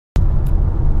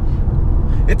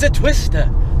It's a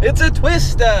twister! It's a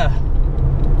twister!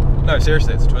 No,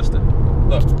 seriously, it's a twister.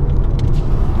 Look.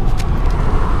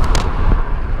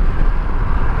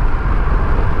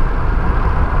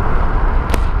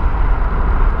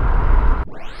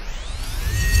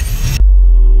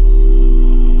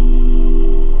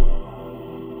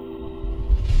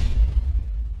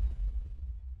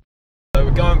 So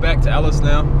we're going back to Alice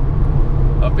now.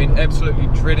 I've been absolutely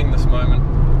dreading this moment,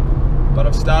 but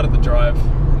I've started the drive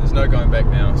and there's no going back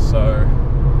now, so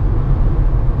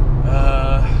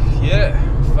yeah,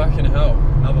 fucking hell,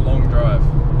 another long drive.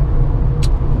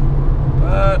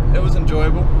 But it was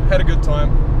enjoyable, had a good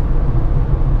time.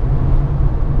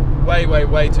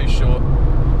 Way too short,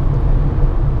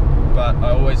 but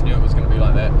I always knew it was going to be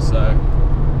like that. So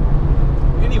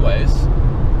anyways,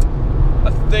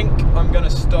 I think I'm going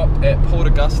to stop at Port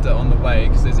Augusta on the way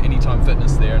because there's Anytime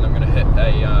Fitness there, and I'm going to hit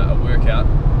a workout.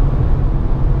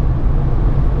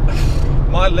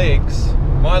 My legs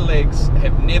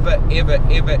have never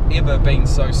ever been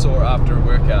so sore after a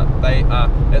workout.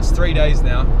 It's 3 days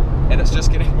now and it's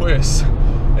just getting worse.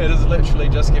 It is literally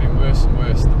just getting worse and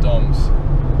worse, the DOMs.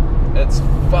 It's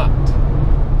fucked.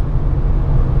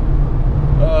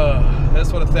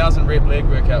 That's what a 1,000 rep leg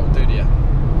workout will do to you.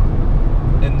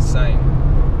 Insane.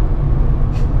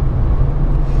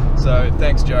 So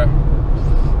thanks, Joe.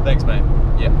 Thanks, mate.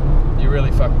 Yeah, you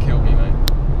really fucking killed me, mate.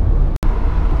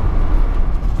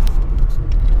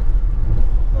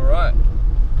 Alright.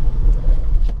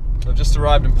 So I've just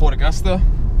arrived in Port Augusta.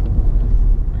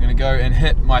 I'm gonna go and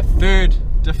hit my third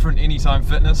different Anytime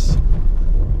Fitness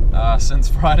since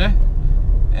Friday,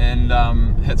 and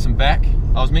hit some back.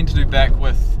 I was meant to do back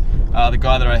with the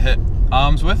guy that I hit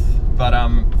arms with, but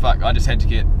fuck, I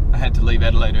had to leave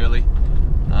Adelaide early.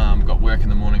 Got work in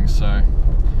the morning, so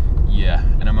yeah,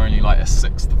 and I'm only like a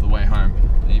sixth of the way home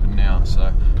even now,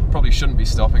 so probably shouldn't be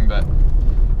stopping, but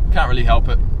can't really help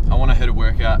it. I want to hit a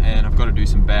workout and I've got to do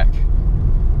some back,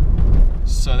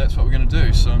 so that's what we're going to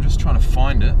do. So I'm just trying to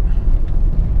find it,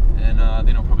 and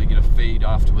then I'll probably get a feed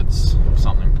afterwards or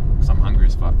something, because I'm hungry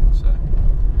as fuck. So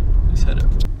let's hit it.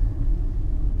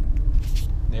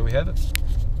 There we have it.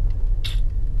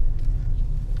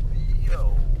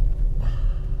 Yo.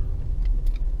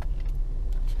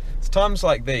 It's times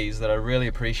like these that I really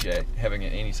appreciate having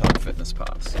an Anytime Fitness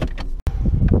pass.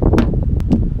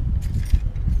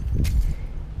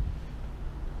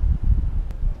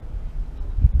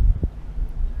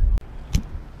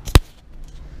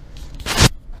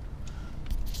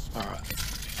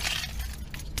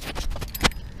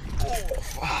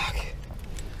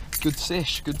 Good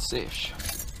sesh, good sesh.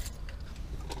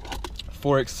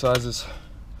 4 exercises,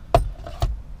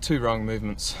 2 rung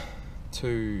movements,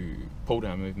 2 pull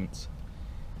down movements,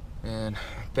 and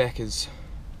back is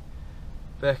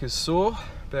sore,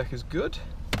 back is good.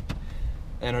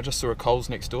 And I just saw a Coles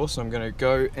next door, so I'm going to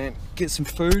go and get some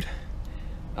food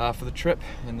for the trip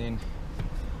and then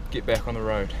get back on the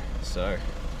road. So,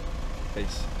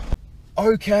 peace.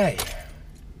 Okay,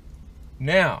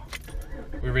 now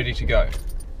we're ready to go.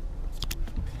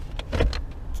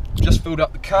 Just filled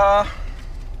up the car.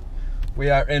 We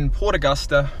are in Port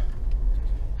Augusta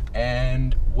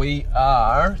and we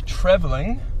are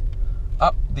travelling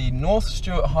up the North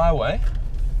Stewart Highway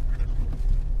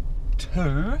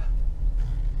to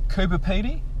Coober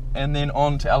Pedy and then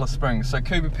on to Alice Springs. So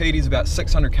Coober Pedy is about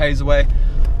 600 k's away.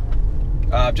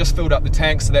 I've just filled up the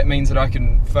tank, so that means that I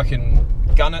can fucking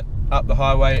gun it up the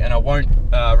highway and I won't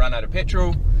run out of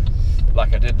petrol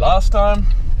like I did last time.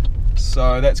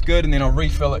 So that's good, and then I'll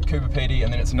refill at Coober Pedy,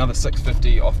 and then it's another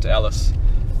 650 off to Alice,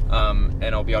 and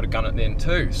I'll be able to gun it then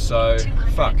too. So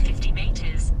fuck. 250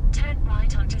 meters, turn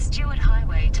right onto Stewart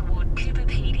Highway toward Coober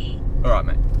Pedy. All right,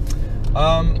 mate.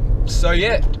 So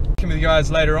yeah, come with you guys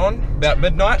later on about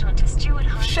midnight.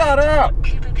 Shut up.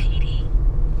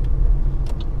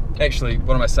 Actually,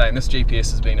 what am I saying? This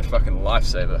GPS has been a fucking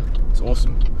lifesaver. It's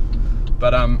awesome.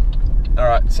 But all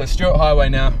right. So Stewart Highway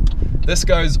now. This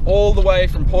goes all the way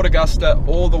from Port Augusta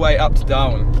all the way up to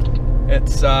Darwin.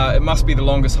 It's it must be the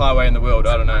longest highway in the world.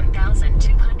 I don't know.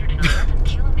 1,211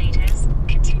 kilometers.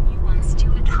 Continue on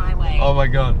Stewart Highway. Oh my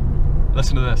god!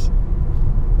 Listen to this.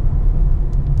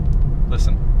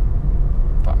 Listen.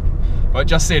 Fuck. Well, it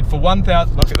just said for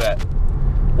 1,000. Look at that.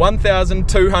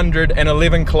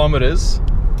 1,211 kilometers.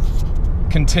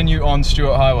 Continue on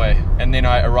Stewart Highway, and then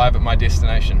I arrive at my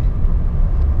destination.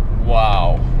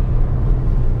 Wow.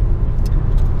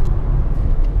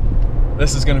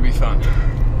 This is going to be fun.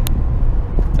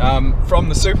 From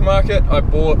the supermarket, I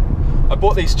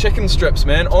bought these chicken strips,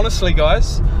 man. Honestly,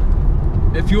 guys,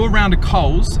 if you're around a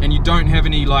Coles and you don't have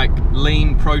any like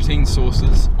lean protein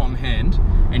sources on hand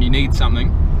and you need something,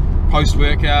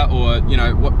 post-workout or, you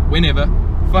know, whenever,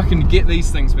 fucking get these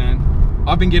things, man.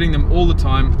 I've been getting them all the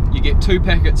time. You get 2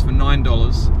 packets for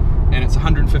 $9 and it's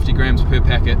 150 grams per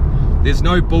packet. There's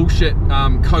no bullshit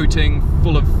coating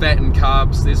full of fat and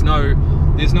carbs. There's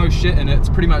no shit in it. It's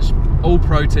pretty much all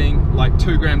protein, like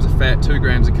 2 grams of fat, 2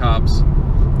 grams of carbs.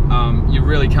 You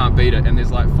really can't beat it. And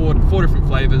there's like four different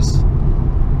flavors.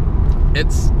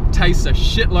 It tastes a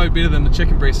shitload better than the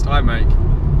chicken breast I make.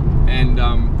 And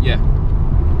yeah,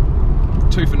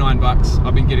 2 for $9.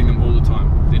 I've been getting them all the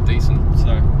time. They're decent.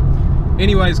 So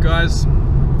anyways, guys,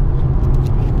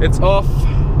 it's off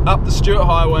up the Stuart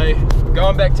Highway,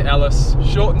 going back to Alice.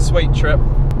 Short and sweet trip.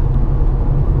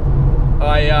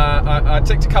 I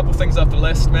ticked a couple things off the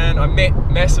list, man. I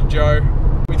met Massive Joe.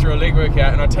 We threw a leg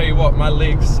workout, and I tell you what, my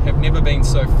legs have never been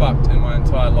so fucked in my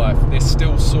entire life. They're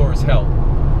still sore as hell.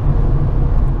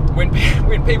 When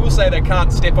people say they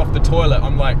can't step off the toilet,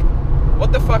 I'm like,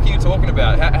 what the fuck are you talking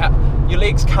about? Your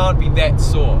legs can't be that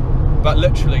sore. But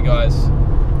literally, guys,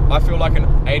 I feel like an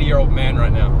 80-year-old man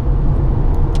right now.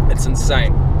 It's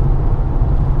insane.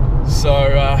 So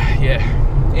yeah,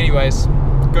 anyways,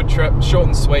 good trip, short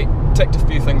and sweet. Ticked a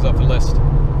few things off the list,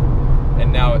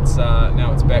 and now it's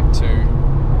back to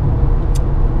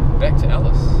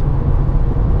Alice.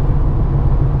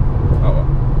 Oh well.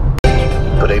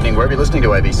 Good evening, wherever you're listening to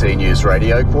ABC News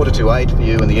Radio. 7:45 for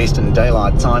you in the Eastern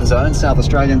Daylight Time Zone. South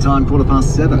Australian time,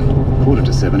 7:15.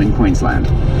 6:45 in Queensland.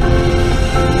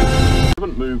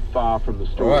 Haven't moved far from the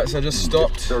story. Alright, so I just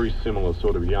stopped. Very similar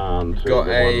sort of yarn to got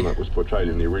the a one that was portrayed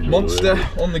in the original monster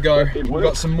movie. on the go. We've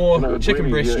got some more chicken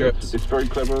really, breast strips. It's very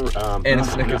clever. And a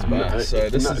Snickers bar. So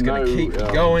this is going to keep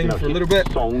going for a little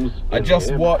bit. I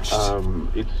just watched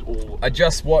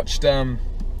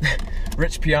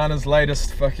Rich Piana's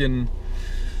latest fucking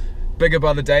Bigger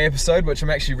by the Day episode, which I'm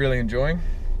actually really enjoying.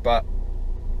 But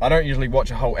I don't usually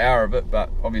watch a whole hour of it, but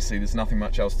obviously there's nothing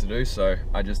much else to do, so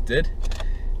I just did.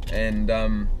 And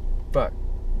but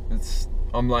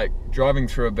I'm like driving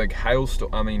through a big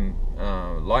lightning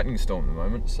storm at the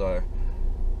moment, so,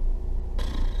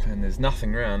 and there's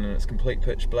nothing around and it's complete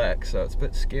pitch black, so it's a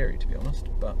bit scary, to be honest,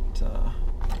 but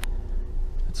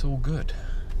it's all good.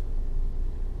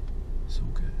 It's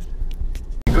all good.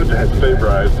 Good to have you,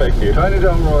 bro. Thank you. Tony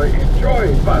Delroy,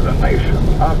 enjoyed by the nation.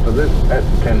 After this at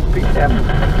 10 p.m.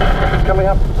 Coming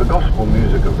up, the gospel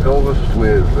music of Elvis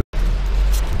with...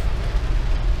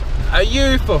 Are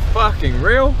you for fucking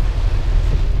real?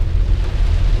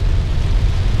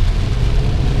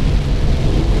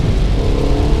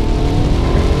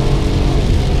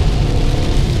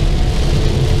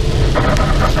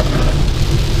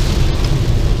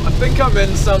 I think I'm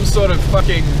in some sort of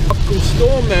fucking tropical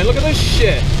storm, man. Look at this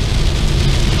shit.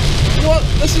 You know what?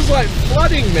 This is like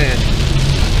flooding, man.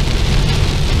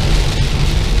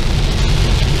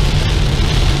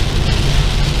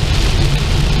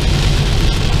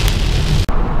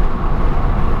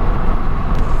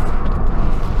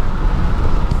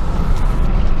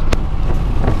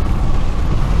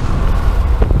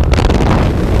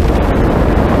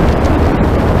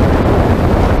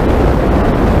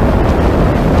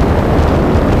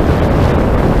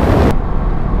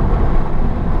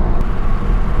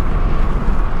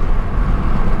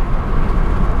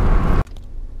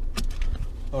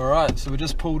 So we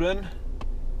just pulled in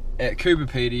at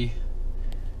Kubapedi,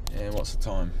 and what's the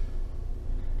time?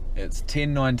 It's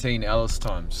 10:19 Alice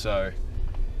time, so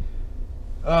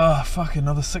fuck,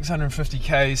 another 650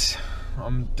 k's.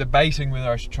 I'm debating whether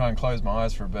I should try and close my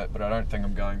eyes for a bit, but I don't think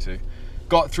I'm going to.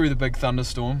 Got through the big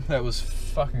thunderstorm. That was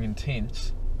fucking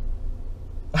intense.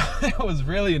 It was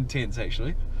really intense,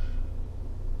 actually.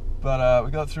 But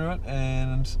we got through it,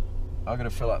 and I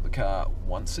gotta fill up the car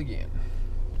once again.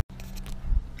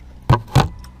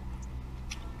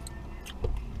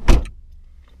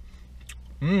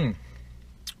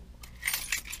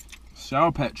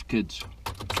 Sour Patch Kids.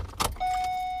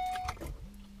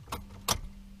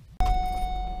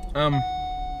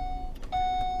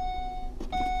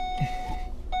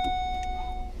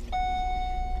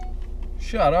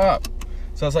 Shut up.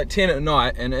 So it's like 10 at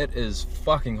night and it is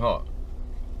fucking hot.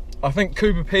 I think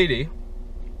Kubapedi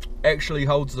actually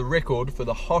holds the record for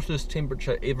the hottest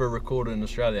temperature ever recorded in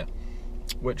Australia,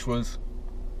 which was,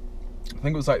 I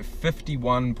think it was like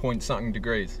 51 point something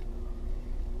degrees,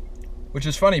 which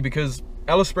is funny because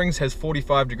Alice Springs has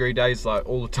 45-degree days like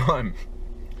all the time,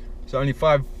 so only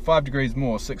 5 degrees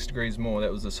more, 6 degrees more.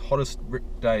 That was this hottest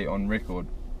day on record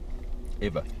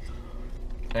ever,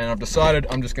 and I've decided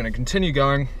I'm just going to continue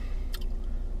going.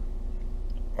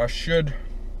 I should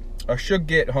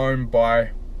get home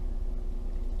by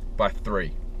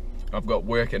 3. I've got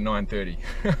work at 9:30.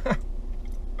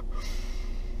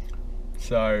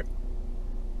 So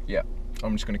yeah,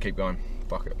 I'm just going to keep going.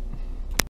 Fuck it.